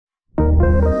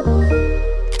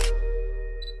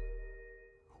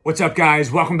What's up,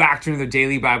 guys? Welcome back to another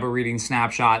daily Bible reading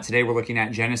snapshot. Today we're looking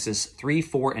at Genesis 3,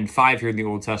 4, and 5 here in the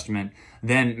Old Testament,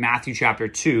 then Matthew chapter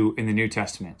 2 in the New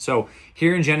Testament. So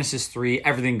here in Genesis 3,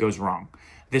 everything goes wrong.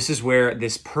 This is where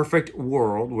this perfect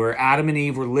world, where Adam and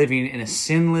Eve were living in a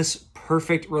sinless,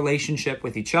 perfect relationship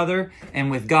with each other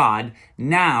and with God,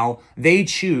 now they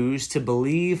choose to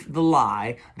believe the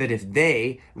lie that if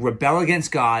they rebel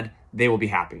against God, they will be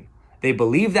happy. They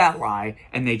believe that lie,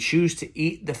 and they choose to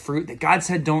eat the fruit that God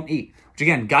said don't eat. Which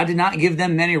again, God did not give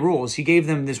them many rules. He gave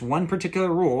them this one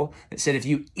particular rule that said, if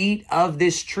you eat of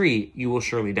this tree, you will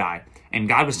surely die. And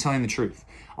God was telling the truth.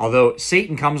 Although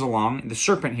Satan comes along, the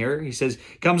serpent here, he says,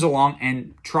 comes along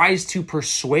and tries to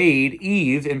persuade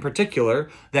Eve in particular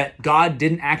that God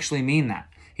didn't actually mean that.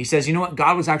 He says, you know what?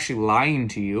 God was actually lying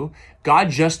to you.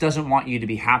 God just doesn't want you to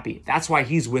be happy. That's why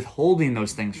he's withholding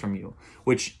those things from you,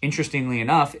 which interestingly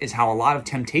enough is how a lot of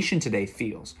temptation today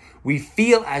feels. We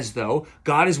feel as though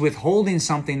God is withholding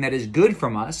something that is good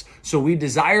from us, so we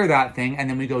desire that thing and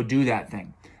then we go do that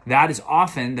thing. That is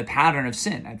often the pattern of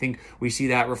sin. I think we see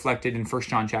that reflected in 1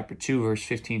 John chapter 2, verse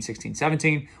 15, 16,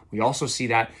 17. We also see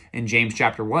that in James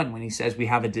chapter 1 when he says we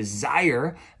have a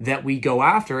desire that we go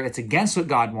after. It's against what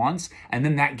God wants, and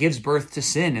then that gives birth to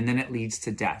sin, and then it leads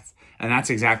to death. And that's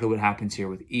exactly what happens here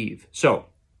with Eve. So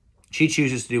she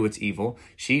chooses to do what's evil.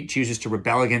 She chooses to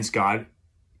rebel against God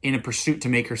in a pursuit to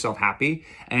make herself happy,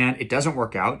 and it doesn't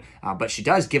work out, but she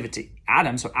does give it to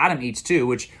Adam, so Adam eats too,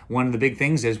 which one of the big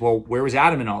things is, well, where was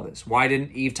Adam in all this? Why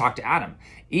didn't Eve talk to Adam?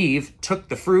 Eve took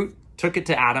the fruit, took it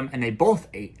to Adam, and they both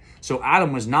ate. So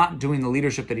Adam was not doing the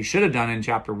leadership that he should have done in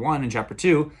chapter 1 and chapter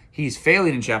 2. He's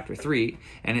failing in chapter 3.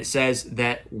 And it says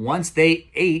that once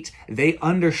they ate, they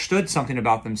understood something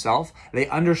about themselves. They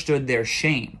understood their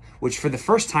shame, which for the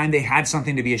first time they had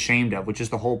something to be ashamed of, which is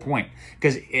the whole point.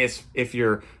 Because if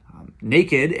you're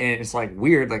naked and it's like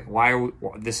weird, like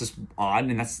this is odd,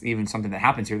 and that's even something that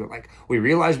happens here. That like we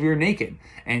realized we were naked,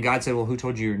 and God said, well, who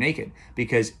told you you're naked?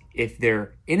 Because if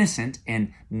they're innocent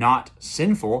and not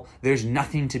sinful, there's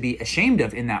nothing to be ashamed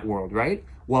of in that world, right?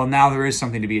 Well, now there is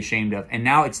something to be ashamed of, and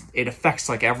now it affects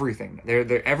like everything.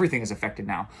 Everything is affected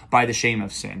now by the shame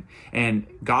of sin, and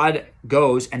God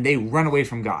goes and they run away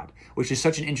from God, which is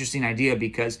such an interesting idea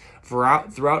because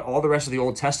throughout all the rest of the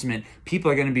Old Testament,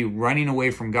 people are going to be running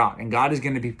away from God, and God is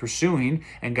going to be pursuing,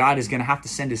 and God is going to have to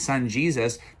send his son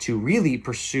Jesus to really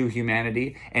pursue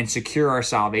humanity and secure our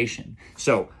salvation.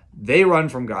 So they run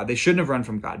from God. They shouldn't have run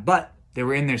from God, but they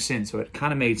were in their sin, so it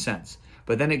kind of made sense.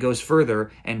 But then it goes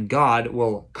further, and God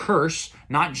will curse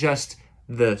not just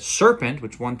the serpent,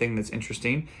 which one thing that's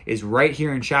interesting is right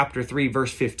here in chapter 3,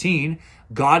 verse 15,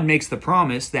 God makes the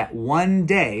promise that one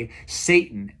day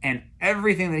Satan and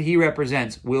everything that he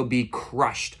represents will be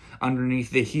crushed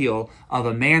underneath the heel of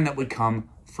a man that would come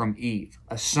from Eve,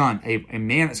 a son, a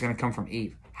man that's going to come from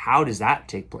Eve. How does that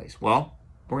take place? Well,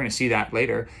 we're going to see that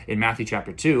later in Matthew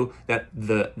chapter 2, that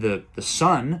the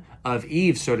son of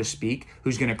Eve, so to speak,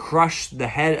 who's going to crush the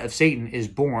head of Satan is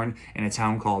born in a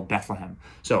town called Bethlehem.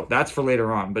 So that's for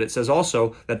later on. But it says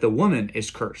also that the woman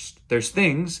is cursed. There's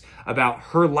things about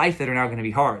her life that are now going to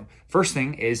be hard. First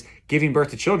thing is giving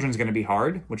birth to children is going to be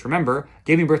hard, which remember,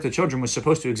 giving birth to children was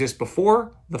supposed to exist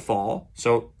before the fall.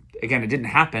 So again, it didn't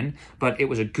happen, but it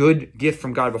was a good gift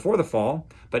from God before the fall.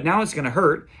 But now it's going to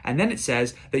hurt. And then it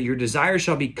says that your desire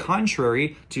shall be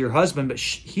contrary to your husband, but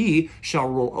he shall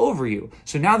rule over you.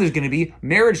 So now there's going to be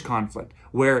marriage conflict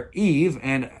where Eve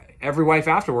and every wife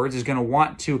afterwards is going to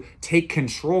want to take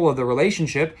control of the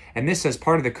relationship. And this says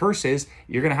part of the curse is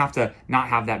you're going to have to not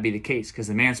have that be the case because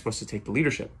the man's supposed to take the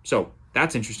leadership. So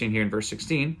that's interesting here in verse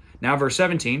 16. Now verse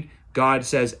 17, God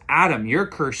says, Adam, you're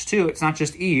cursed too. It's not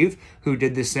just Eve who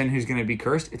did this sin who's going to be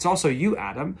cursed. It's also you,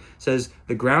 Adam. Says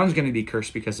the ground's going to be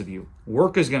cursed because of you.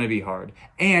 Work is going to be hard.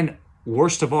 And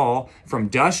worst of all, from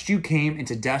dust you came,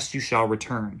 into dust you shall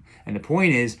return. And the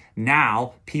point is,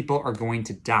 now people are going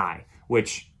to die,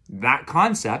 which that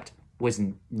concept was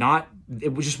not,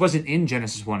 it just wasn't in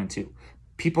Genesis 1 and 2.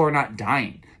 People are not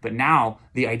dying. But now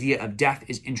the idea of death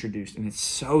is introduced, and it's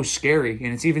so scary,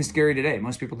 and it's even scary today.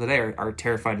 Most people today are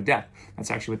terrified of death.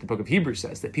 That's actually what the book of Hebrews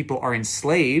says, that people are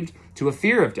enslaved to a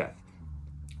fear of death.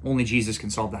 Only Jesus can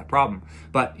solve that problem.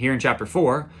 But here in chapter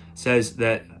 4, it says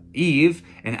that Eve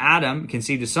and Adam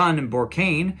conceived a son and bore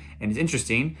Cain. And it's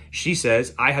interesting. She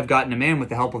says, I have gotten a man with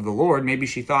the help of the Lord. Maybe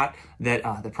she thought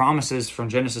that the promises from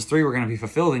Genesis 3 were going to be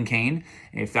fulfilled in Cain.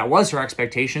 If that was her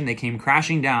expectation, they came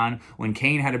crashing down when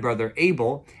Cain had a brother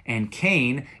Abel. And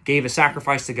Cain gave a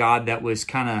sacrifice to God that was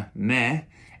kind of meh.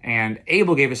 And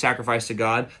Abel gave a sacrifice to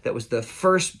God that was the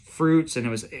first fruits, and it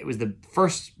was the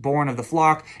firstborn of the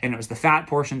flock, and it was the fat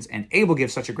portions. And Abel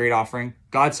gives such a great offering.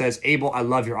 God says, Abel, I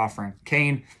love your offering.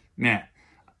 Cain, meh.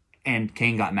 And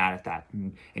Cain got mad at that.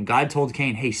 And God told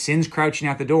Cain, hey, sin's crouching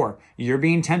at the door. You're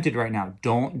being tempted right now.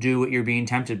 Don't do what you're being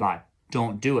tempted by.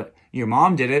 Don't do it. Your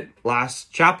mom did it last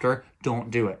chapter. Don't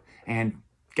do it. And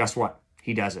guess what?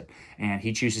 He does it. And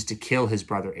he chooses to kill his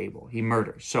brother Abel. He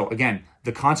murders. So again,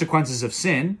 the consequences of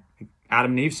sin,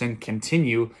 Adam and Eve's sin,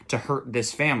 continue to hurt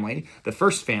this family, the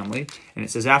first family. And it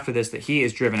says after this that he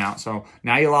is driven out. So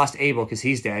now you lost Abel because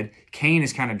he's dead. Cain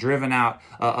is kind of driven out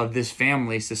of this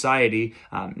family society.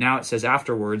 Now it says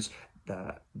afterwards,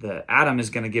 the Adam is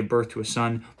going to give birth to a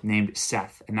son named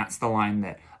Seth. And that's the line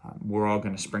that we're all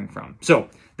going to spring from. So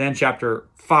then chapter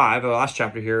 5, the last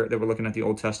chapter here that we're looking at the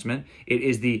Old Testament, it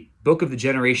is the book of the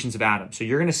generations of Adam. So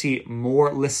you're going to see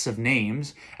more lists of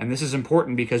names. And this is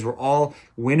important because we're all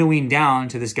winnowing down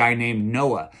to this guy named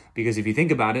Noah. Because if you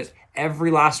think about it, every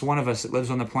last one of us that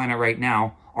lives on the planet right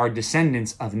now are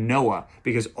descendants of Noah,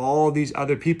 because all these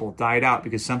other people died out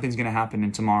because something's going to happen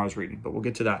in tomorrow's reading. But we'll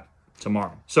get to that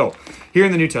tomorrow. So here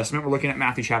in the New Testament, we're looking at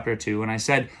Matthew chapter 2, and I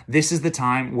said this is the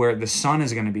time where the Son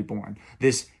is going to be born.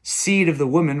 This seed of the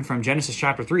woman from Genesis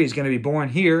chapter 3 is going to be born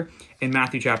here in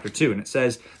Matthew chapter 2, and it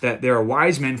says that there are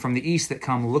wise men from the east that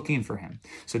come looking for him.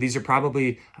 So these are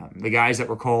probably the guys that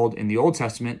were called in the Old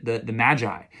Testament the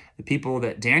Magi, the people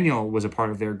that Daniel was a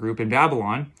part of their group in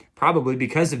Babylon, probably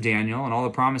because of Daniel and all the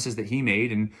promises that he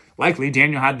made, and likely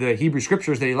Daniel had the Hebrew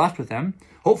scriptures that he left with them.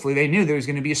 Hopefully they knew there was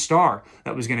going to be a star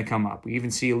that was going to come up. We even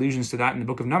see allusions to that in the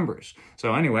book of Numbers.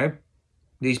 So anyway,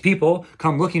 these people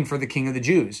come looking for the king of the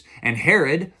Jews. And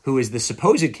Herod, who is the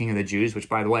supposed king of the Jews, which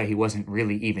by the way, he wasn't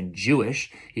really even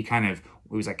Jewish. He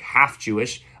was like half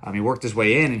Jewish. He worked his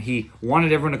way in and he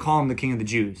wanted everyone to call him the king of the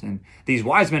Jews. And these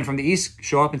wise men from the east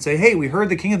show up and say, hey, we heard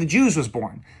the king of the Jews was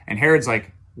born. And Herod's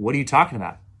like, what are you talking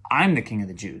about? I'm the king of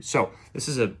the Jews. So this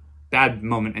is a bad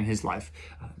moment in his life.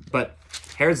 But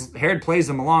Herod plays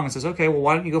them along and says, okay, well,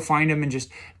 why don't you go find him and just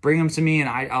bring him to me, and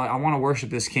I want to worship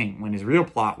this king, when his real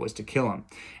plot was to kill him.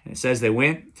 And it says they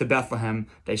went to Bethlehem,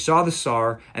 they saw the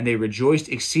star, and they rejoiced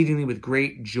exceedingly with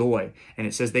great joy. And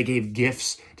it says they gave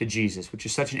gifts to Jesus, which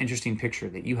is such an interesting picture,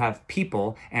 that you have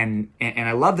people, and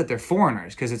I love that they're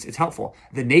foreigners, because it's helpful.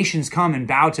 The nations come and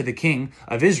bow to the king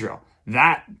of Israel.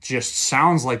 That just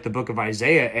sounds like the book of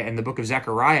Isaiah and the book of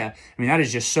Zechariah. I mean, that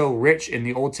is just so rich in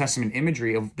the Old Testament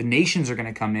imagery of the nations are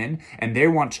going to come in and they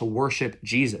want to worship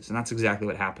Jesus. And that's exactly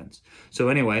what happens. So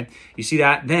anyway, you see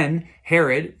that. Then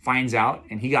Herod finds out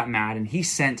and he got mad and he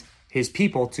sent his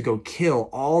people to go kill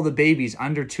all the babies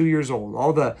under 2 years old,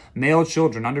 all the male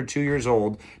children under 2 years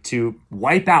old, to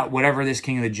wipe out whatever this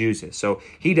king of the Jews is. So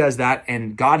he does that,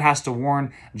 and God has to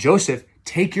warn Joseph,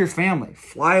 take your family,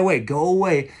 fly away, go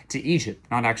away to Egypt.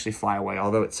 Not actually fly away,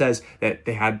 although it says that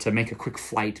they had to make a quick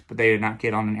flight, but they did not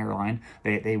get on an airline.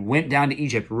 They went down to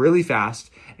Egypt really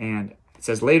fast, and it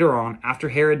says later on, after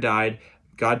Herod died,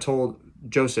 God told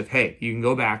Joseph, hey, you can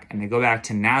go back, and they go back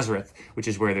to Nazareth, which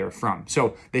is where they were from.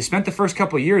 So they spent the first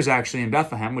couple of years actually in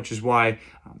Bethlehem, which is why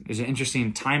there's an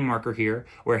interesting time marker here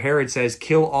where Herod says,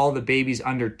 kill all the babies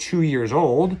under 2 years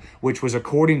old, which was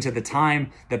according to the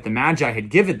time that the Magi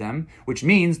had given them, which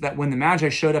means that when the Magi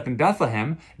showed up in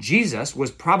Bethlehem, Jesus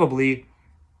was probably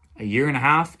a year and a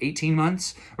half, 18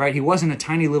 months, right? He wasn't a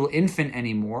tiny little infant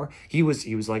anymore. He was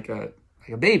like a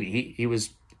baby. He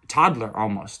was a toddler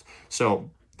almost.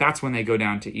 So that's when they go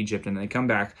down to Egypt and they come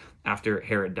back after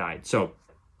Herod died. So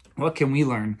what can we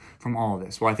learn from all of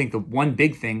this? Well, I think the one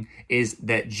big thing is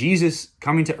that Jesus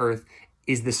coming to earth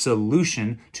is the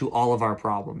solution to all of our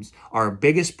problems. Our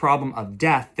biggest problem of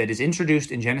death that is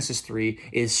introduced in Genesis 3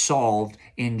 is solved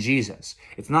in Jesus.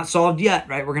 It's not solved yet,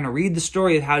 right? We're going to read the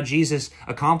story of how Jesus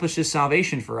accomplishes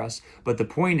salvation for us. But the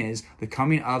point is, the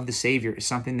coming of the Savior is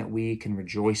something that we can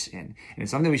rejoice in. And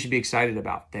it's something we should be excited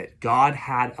about, that God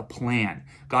had a plan.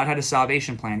 God had a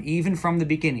salvation plan, even from the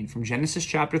beginning, from Genesis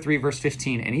chapter 3, verse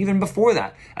 15, and even before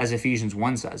that, as Ephesians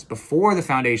 1 says, before the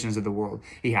foundations of the world,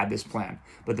 he had this plan.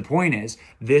 But the point is,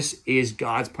 this is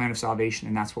God's plan of salvation,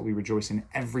 and that's what we rejoice in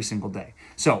every single day.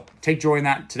 So take joy in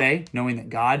that today, knowing that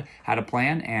God had a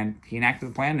plan and he enacted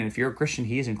the plan. And if you're a Christian,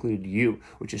 he has included you,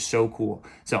 which is so cool.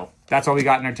 So that's all we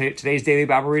got in our today's daily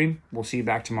Bible reading. We'll see you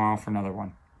back tomorrow for another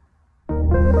one.